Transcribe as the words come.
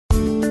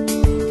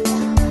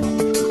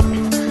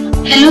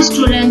Hello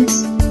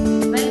students,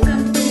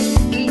 welcome to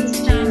 8th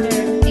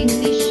Standard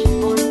English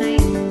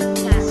Online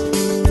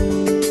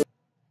Classroom.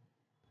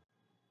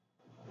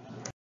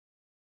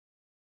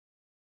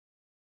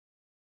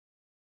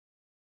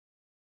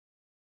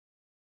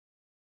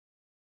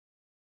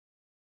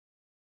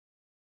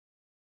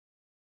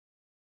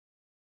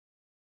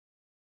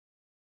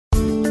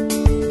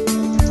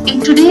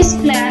 In today's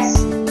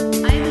class,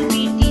 I will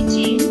be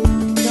teaching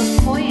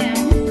the poem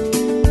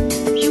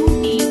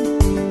Beauty,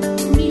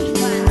 Unit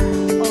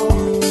 1 of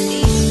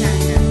 8th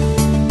Standard.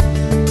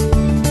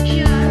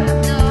 Here,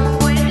 the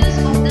poetess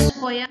of this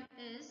poem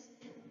is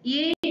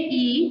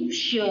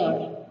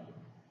Mssklr.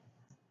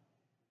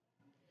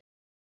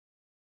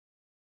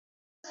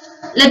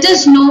 Let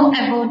us know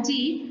about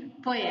the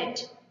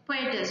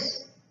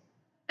poetess.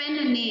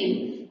 Pen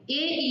name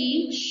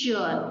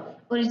Mssklr.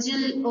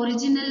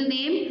 Original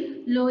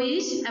name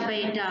Louise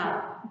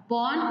Abeta.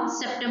 Born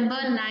September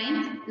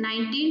 9th,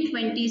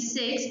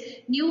 1926,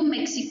 New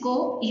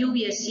Mexico,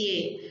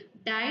 USA.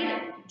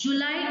 Died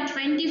July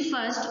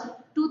 21st,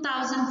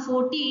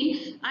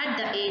 2014 at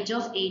the age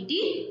of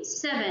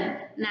 87.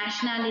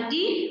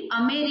 Nationality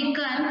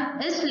American,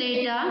 is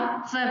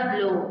later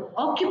Pueblo.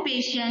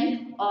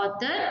 Occupation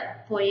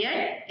author,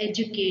 poet,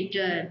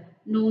 educator.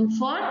 Known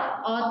for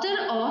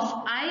author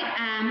of I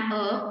Am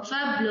a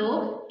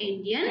Pueblo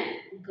Indian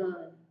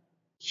Girl.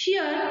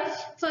 Here,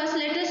 first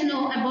let us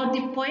know about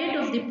the poet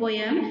of the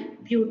poem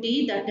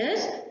Beauty, that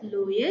is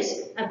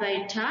Louise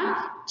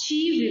Abeta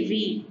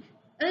Chivivi,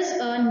 is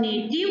a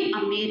Native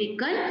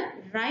American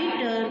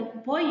writer,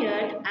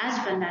 poet as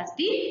well as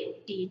the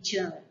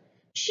teacher.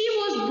 She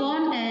was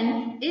born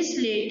in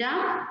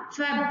Isleta,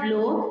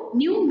 Pueblo,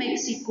 New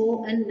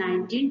Mexico in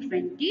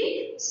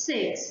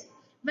 1926.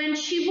 When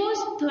she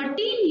was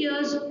 13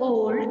 years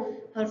old,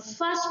 her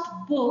first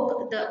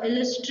book, The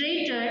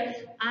Illustrator,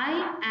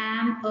 I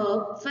Am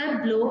a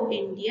Pueblo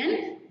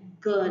Indian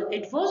Girl,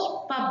 it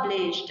was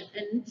published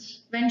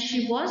when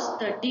she was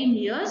 13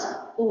 years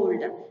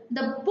old.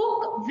 The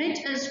book, which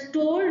is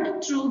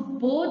told through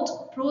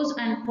both prose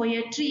and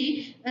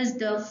poetry, is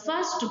the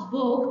first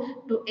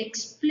book to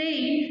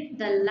explain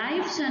the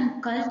lives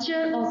and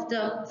culture of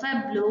the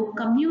Pueblo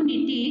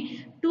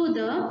community to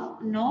the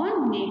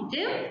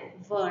non-native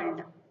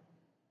world.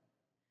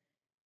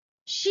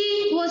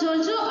 She was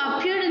also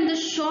appeared in the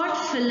short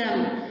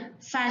film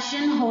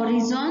Fashion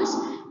Horizons,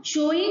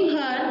 showing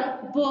her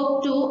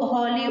book to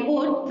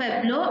Hollywood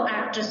Pueblo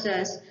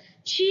actresses.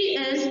 She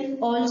is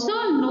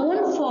also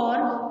known for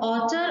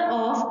author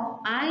of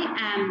I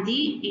Am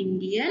the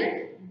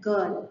Indian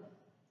Girl.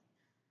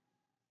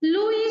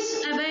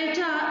 Louise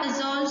Abeta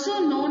is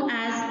also known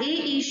as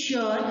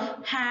Mssklr,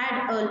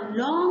 had a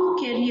long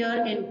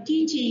career in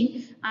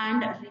teaching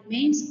and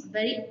remains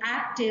very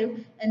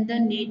active in the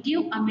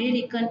Native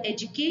American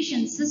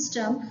education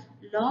system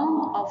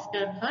long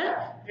after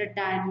her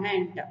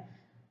retirement.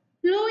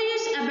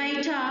 Louise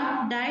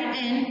Abeta died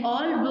in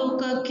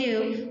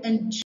Albuquerque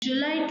on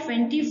July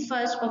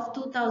 21st of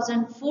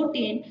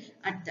 2014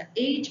 at the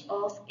age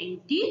of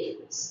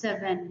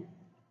 87.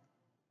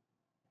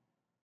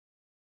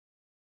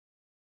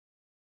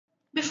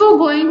 Before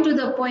going to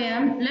the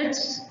poem,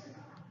 let's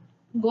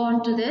go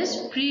on to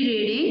this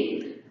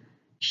pre-reading.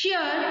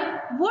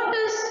 Here, what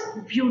is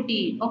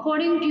beauty?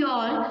 According to you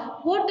all,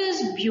 what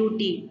is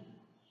beauty?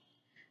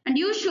 And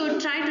you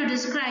should try to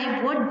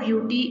describe what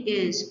beauty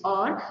is,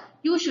 or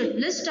you should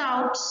list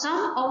out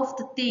some of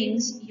the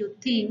things you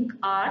think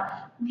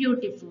are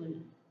beautiful.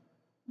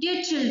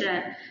 Dear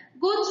children,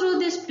 go through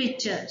these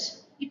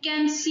pictures. You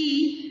can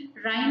see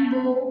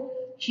rainbow,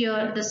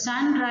 here the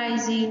sun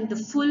rising, the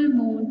full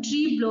moon,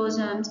 tree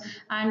blossoms,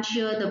 and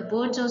here the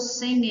birds are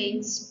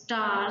singing,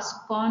 stars,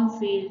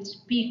 cornfields,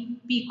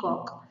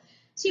 peacock.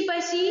 See, by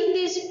seeing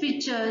these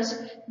pictures,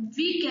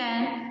 we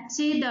can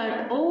say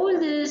that all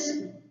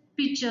these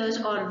pictures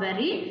are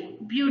very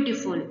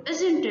beautiful,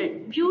 isn't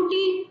it?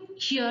 Beauty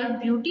here,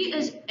 beauty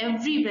is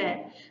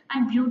everywhere,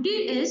 and beauty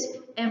is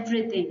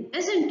everything,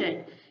 isn't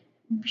it?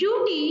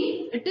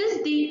 Beauty, it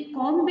is the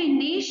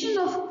combination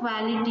of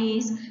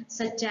qualities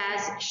such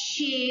as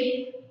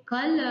shape,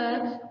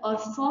 color or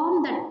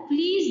form that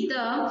please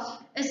the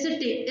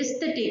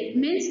aesthetic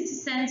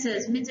means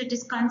senses, means it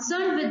is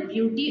concerned with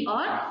beauty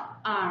or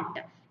art,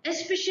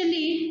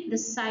 especially the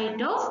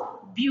sight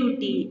of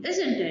beauty,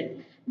 isn't it?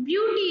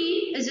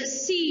 Beauty is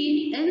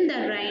seen in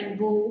the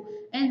rainbow,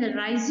 in the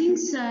rising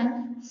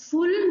sun,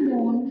 full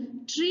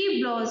moon,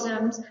 tree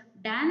blossoms,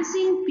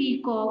 dancing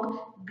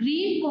peacock,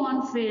 green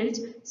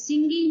cornfields,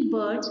 singing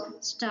birds,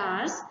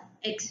 stars,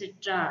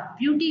 etc.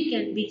 Beauty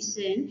can be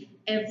seen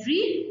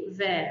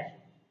everywhere.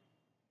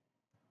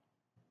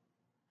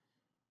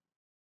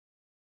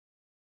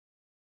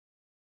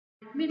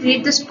 Let me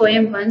read this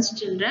poem once,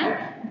 children.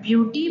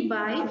 Beauty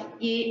by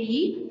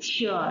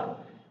Mssklr.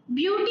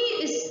 Beauty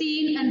is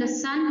seen in the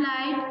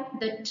sunlight,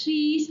 the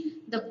trees,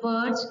 the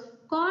birds,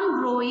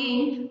 corn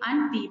growing,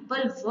 and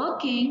people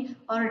working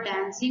or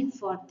dancing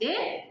for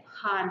their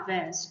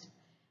harvest.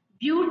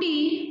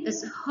 Beauty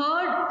is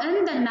heard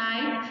in the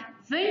night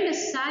wind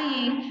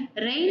sighing,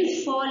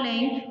 rain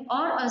falling,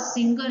 or a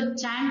singer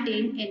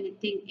chanting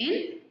anything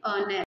in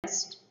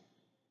earnest.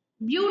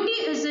 Beauty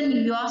is in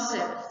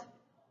yourself.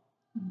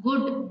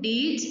 Good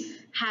deeds,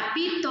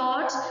 happy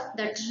thoughts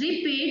that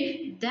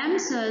repeat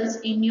themselves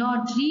in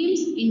your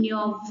dreams, in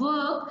your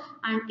work,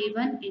 and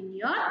even in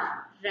your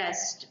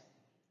rest.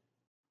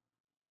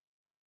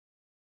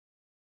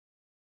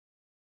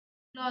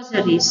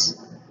 Glossaries.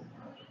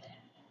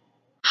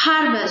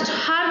 Harvest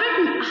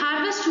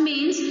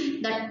means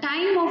the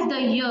time of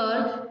the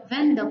year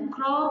when the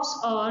crops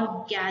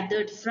are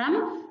gathered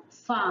from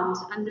farms.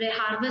 Andre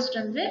harvest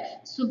andre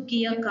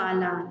suggiya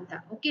kala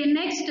anta. Okay,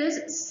 next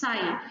is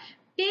sigh.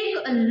 Take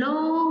a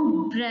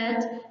long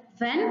breath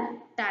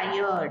when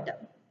tired.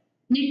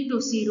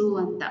 Nittosiru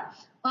anta.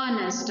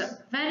 Earnest,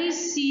 very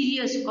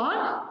serious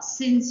or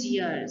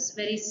sincere,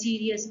 very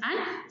serious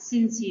and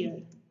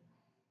sincere.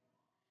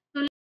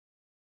 So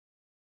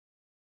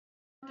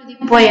to the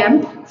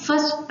poem,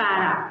 first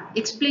para.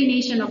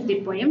 Explanation of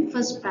the poem,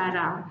 first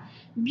para.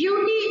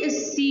 Beauty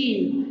is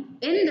seen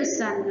in the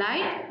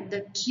sunlight,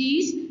 the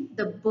trees,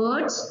 the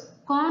birds,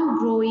 corn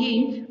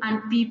growing,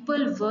 and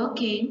people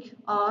working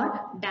or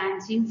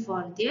dancing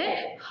for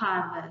their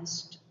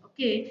harvest.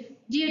 Okay,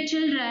 dear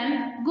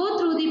children, go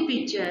through the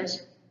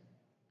pictures.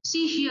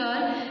 See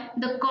here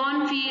the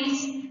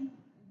cornfields,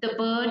 the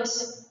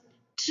birds,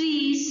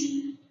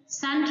 trees,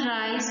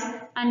 sunrise,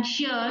 and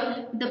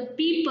here the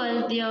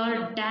people they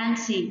are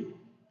dancing,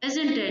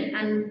 isn't it?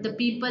 And the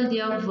people they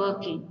are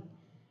working.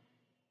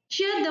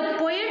 Here the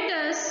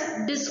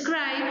poetess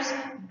describes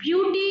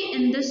beauty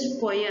in this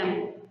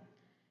poem.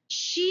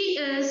 She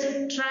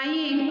is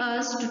trying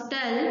us to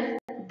tell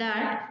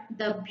that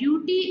the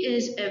beauty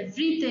is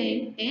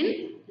everything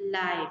in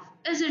life,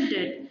 isn't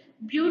it?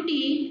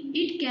 Beauty,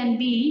 it can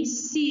be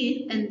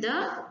seen in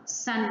the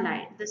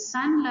sunlight. The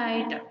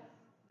sunlight,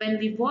 when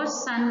we watch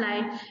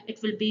sunlight,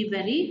 it will be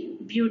very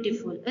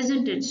beautiful,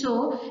 isn't it?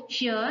 So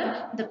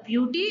here the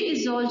beauty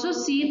is also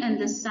seen in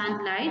the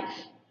sunlight,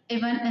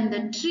 even in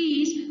the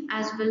trees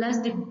as well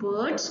as the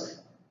birds,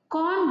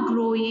 corn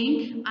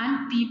growing,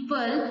 and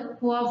people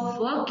who are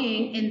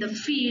working in the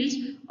fields,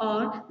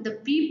 or the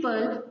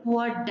people who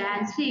are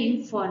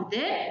dancing for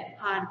their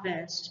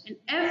harvest. In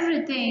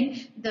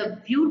everything the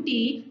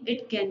beauty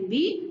it can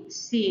be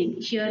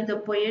seen. Here the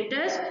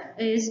poetess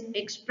is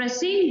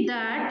expressing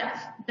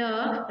that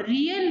the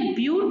real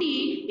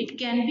beauty it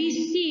can be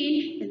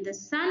seen in the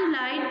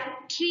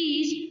sunlight,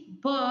 trees,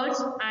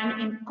 birds,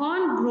 and in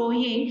corn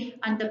growing,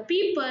 and the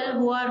people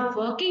who are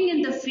working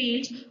in the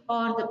fields,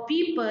 or the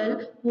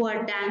people who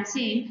are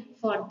dancing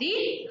for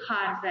the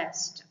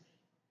harvest.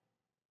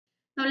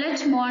 Now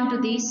let's move on to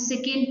the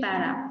second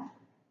para.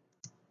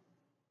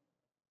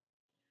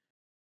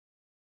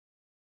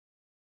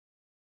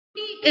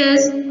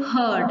 Is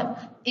heard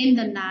in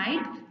the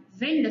night,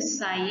 wind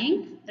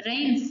sighing,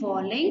 rain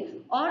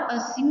falling, or a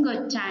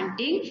singer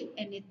chanting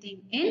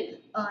anything in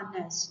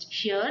earnest.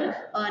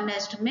 Here,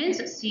 earnest means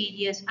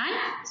serious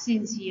and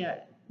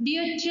sincere.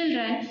 Dear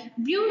children,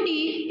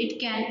 beauty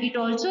it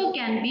also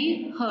can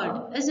be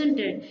heard, isn't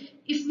it?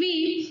 If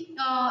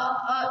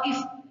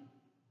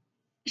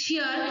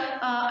here,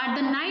 at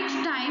the night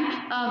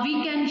time,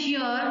 we can hear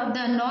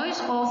the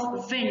noise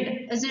of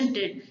wind, isn't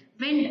it?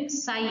 Wind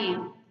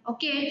sighing,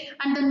 okay,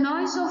 and the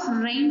noise of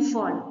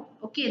rainfall.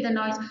 Okay, the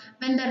noise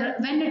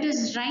when it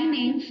is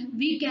raining,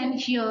 we can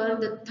hear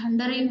the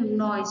thundering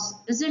noise,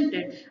 isn't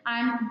it?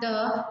 And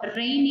the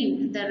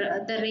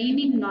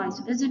raining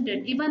noise, isn't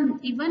it?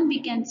 Even we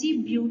can see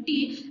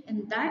beauty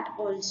in that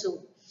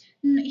also.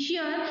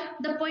 Here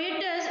the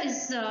poetess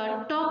is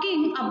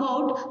talking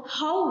about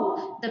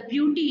how the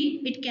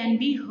beauty it can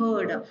be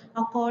heard.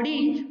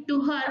 According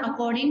to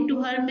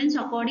her means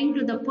according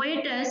to the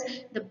poetess,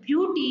 the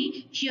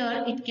beauty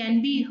here it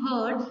can be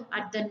heard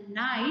at the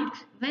night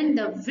when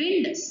the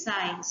wind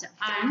sighs,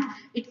 and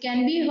it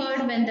can be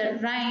heard when the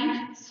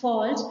rain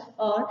falls,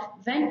 or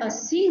when a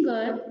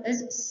singer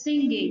is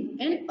singing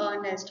in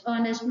earnest.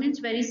 Earnest means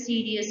very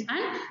serious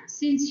and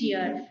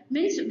sincere,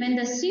 means when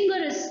the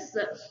singer is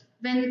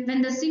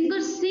when the singer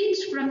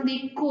sings from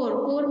the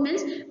core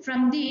means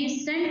from the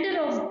center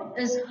of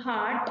his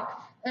heart,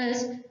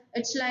 is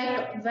it's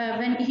like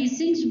when he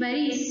sings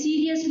very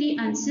seriously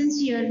and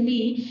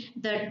sincerely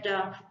that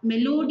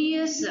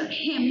melodious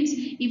hymns,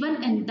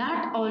 even in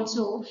that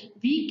also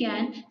we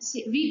can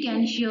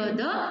hear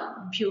the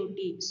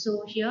beauty.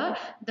 So here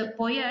the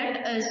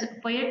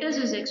poetess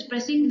is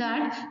expressing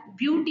that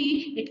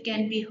beauty it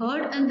can be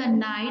heard in the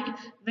night,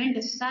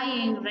 wind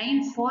sighing,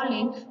 rain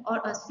falling,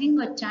 or a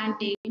singer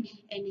chanting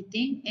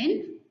anything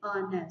in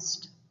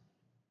earnest.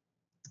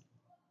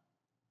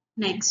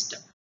 Next,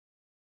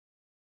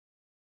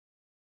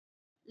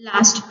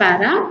 last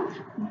para.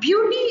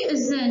 Beauty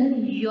is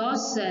in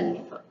yourself.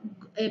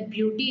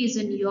 Beauty is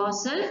in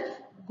yourself.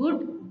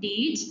 Good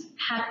deeds,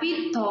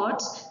 happy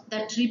thoughts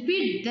that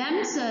repeat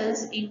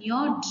themselves in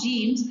your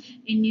dreams,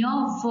 in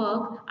your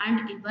work,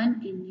 and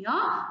even in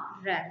your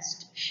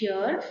rest.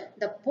 Here,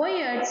 the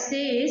poet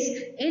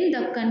says in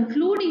the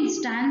concluding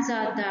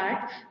stanza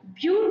that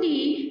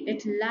beauty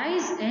it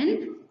lies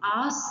in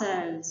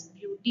ourselves.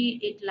 Beauty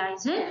it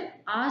lies in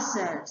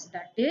ourselves.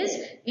 That is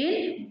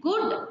in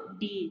good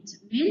deeds,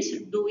 means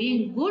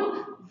doing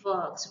good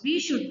works. We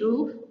should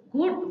do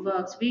good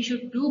works. We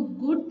should do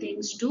good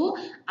things to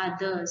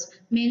others.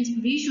 Means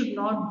we should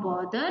not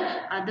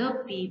bother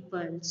other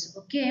peoples.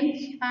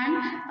 Okay,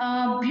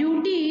 and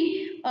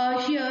beauty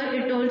here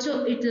it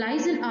also it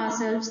lies in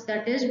ourselves.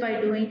 That is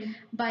by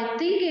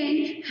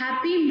thinking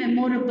happy,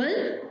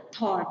 memorable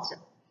thoughts.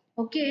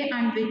 Okay,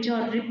 and which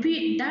are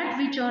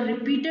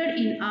repeated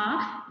in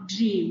our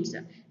dreams.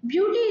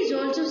 Beauty is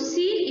also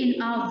seen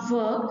in our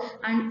work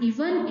and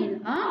even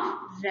in our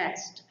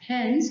rest.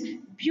 Hence,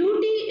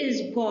 beauty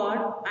is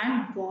God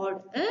and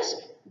God is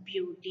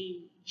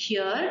beauty.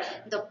 Here,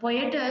 the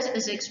poetess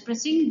is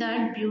expressing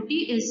that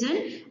beauty is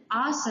in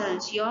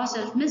ourselves.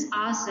 Yourself means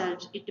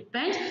ourselves. It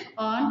depends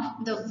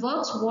on the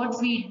works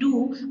what we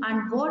do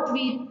and what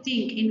we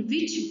think, in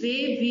which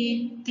way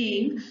we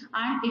think,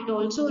 and it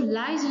also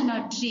lies in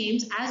our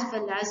dreams as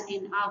well as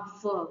in our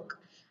work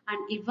and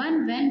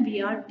even when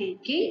we are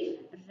taking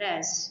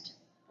rest.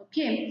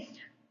 Okay.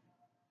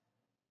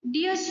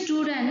 Dear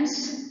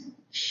students,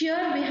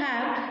 here we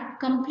have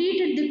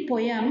completed the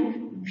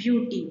poem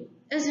Beauty,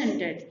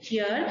 isn't it?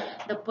 Here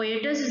the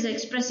poetess is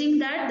expressing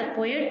that the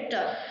poet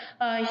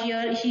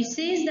here he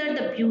says that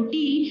the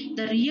beauty,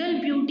 the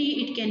real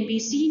beauty, it can be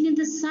seen in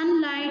the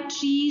sunlight,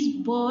 trees,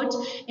 birds,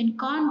 in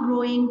corn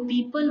growing,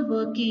 people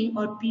working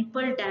or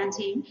people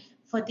dancing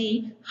for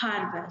the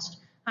harvest.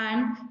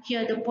 And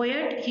here the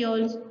poet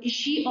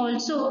she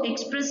also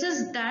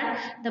expresses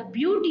that the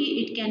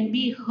beauty it can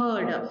be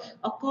heard.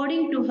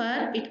 According to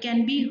her, it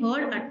can be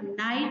heard at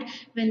night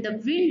when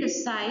the wind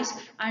sighs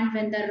and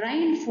when the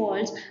rain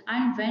falls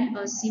and when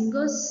a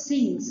singer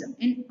sings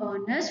in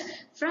earnest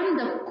from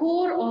the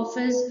core of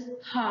his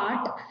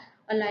heart,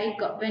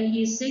 like when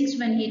he sings,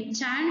 when he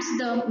chants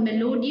the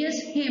melodious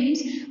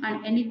hymns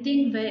and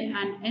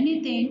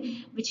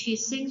anything which he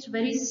sings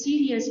very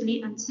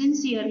seriously and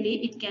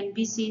sincerely, it can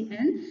be seen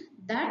in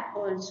that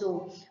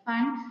also.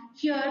 And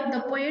here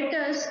the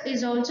poetess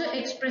is also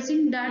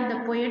expressing that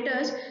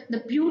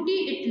the beauty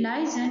it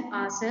lies in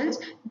ourselves,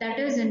 that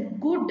is in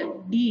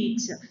good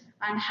deeds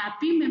and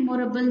happy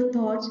memorable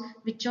thoughts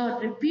which are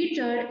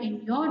repeated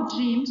in your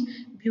dreams.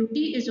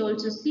 Beauty is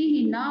also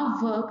seen in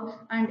our work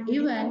and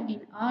even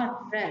in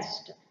our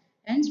rest.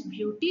 Hence,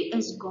 beauty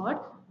is God,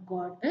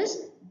 God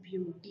is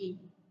beauty.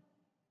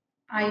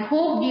 I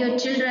hope, dear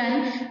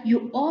children,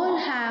 you all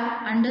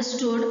have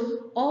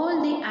understood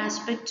all the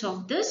aspects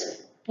of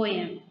this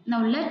poem.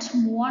 Now, let's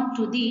move on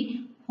to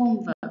the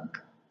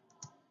homework.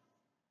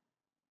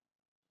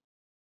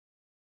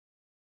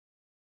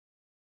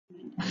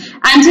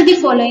 Answer the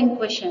following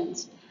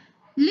questions.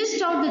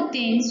 List out the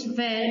things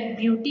where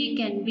beauty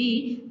can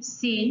be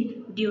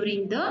seen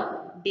during the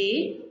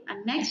day.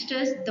 And next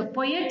is the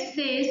poet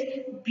says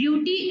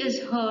beauty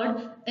is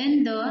heard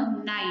in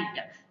the night.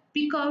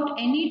 Pick out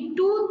any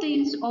two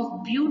things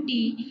of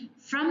beauty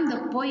from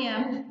the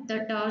poem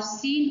that are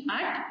seen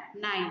at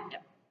night.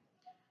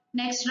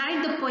 Next,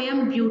 write the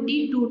poem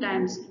Beauty two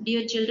times.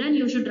 Dear children,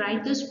 you should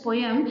write this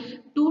poem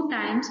two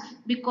times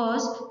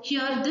because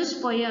here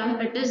this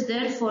poem, it is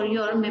there for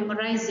your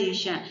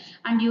memorization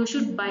and you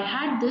should by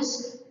heart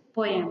this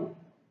poem.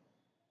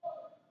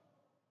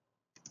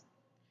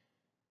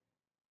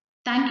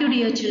 Thank you,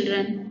 dear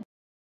children.